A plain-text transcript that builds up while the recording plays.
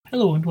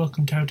Hello and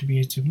welcome to How to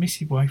Be a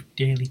Submissive Wife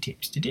Daily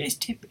Tips. Today's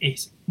tip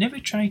is never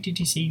try to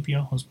deceive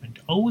your husband.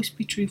 Always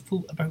be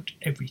truthful about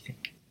everything.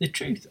 The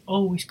truth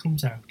always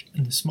comes out,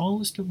 and the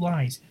smallest of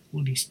lies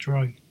will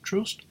destroy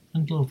trust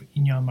and love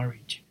in your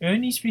marriage.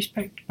 Earn his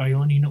respect by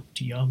owning up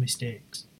to your mistakes.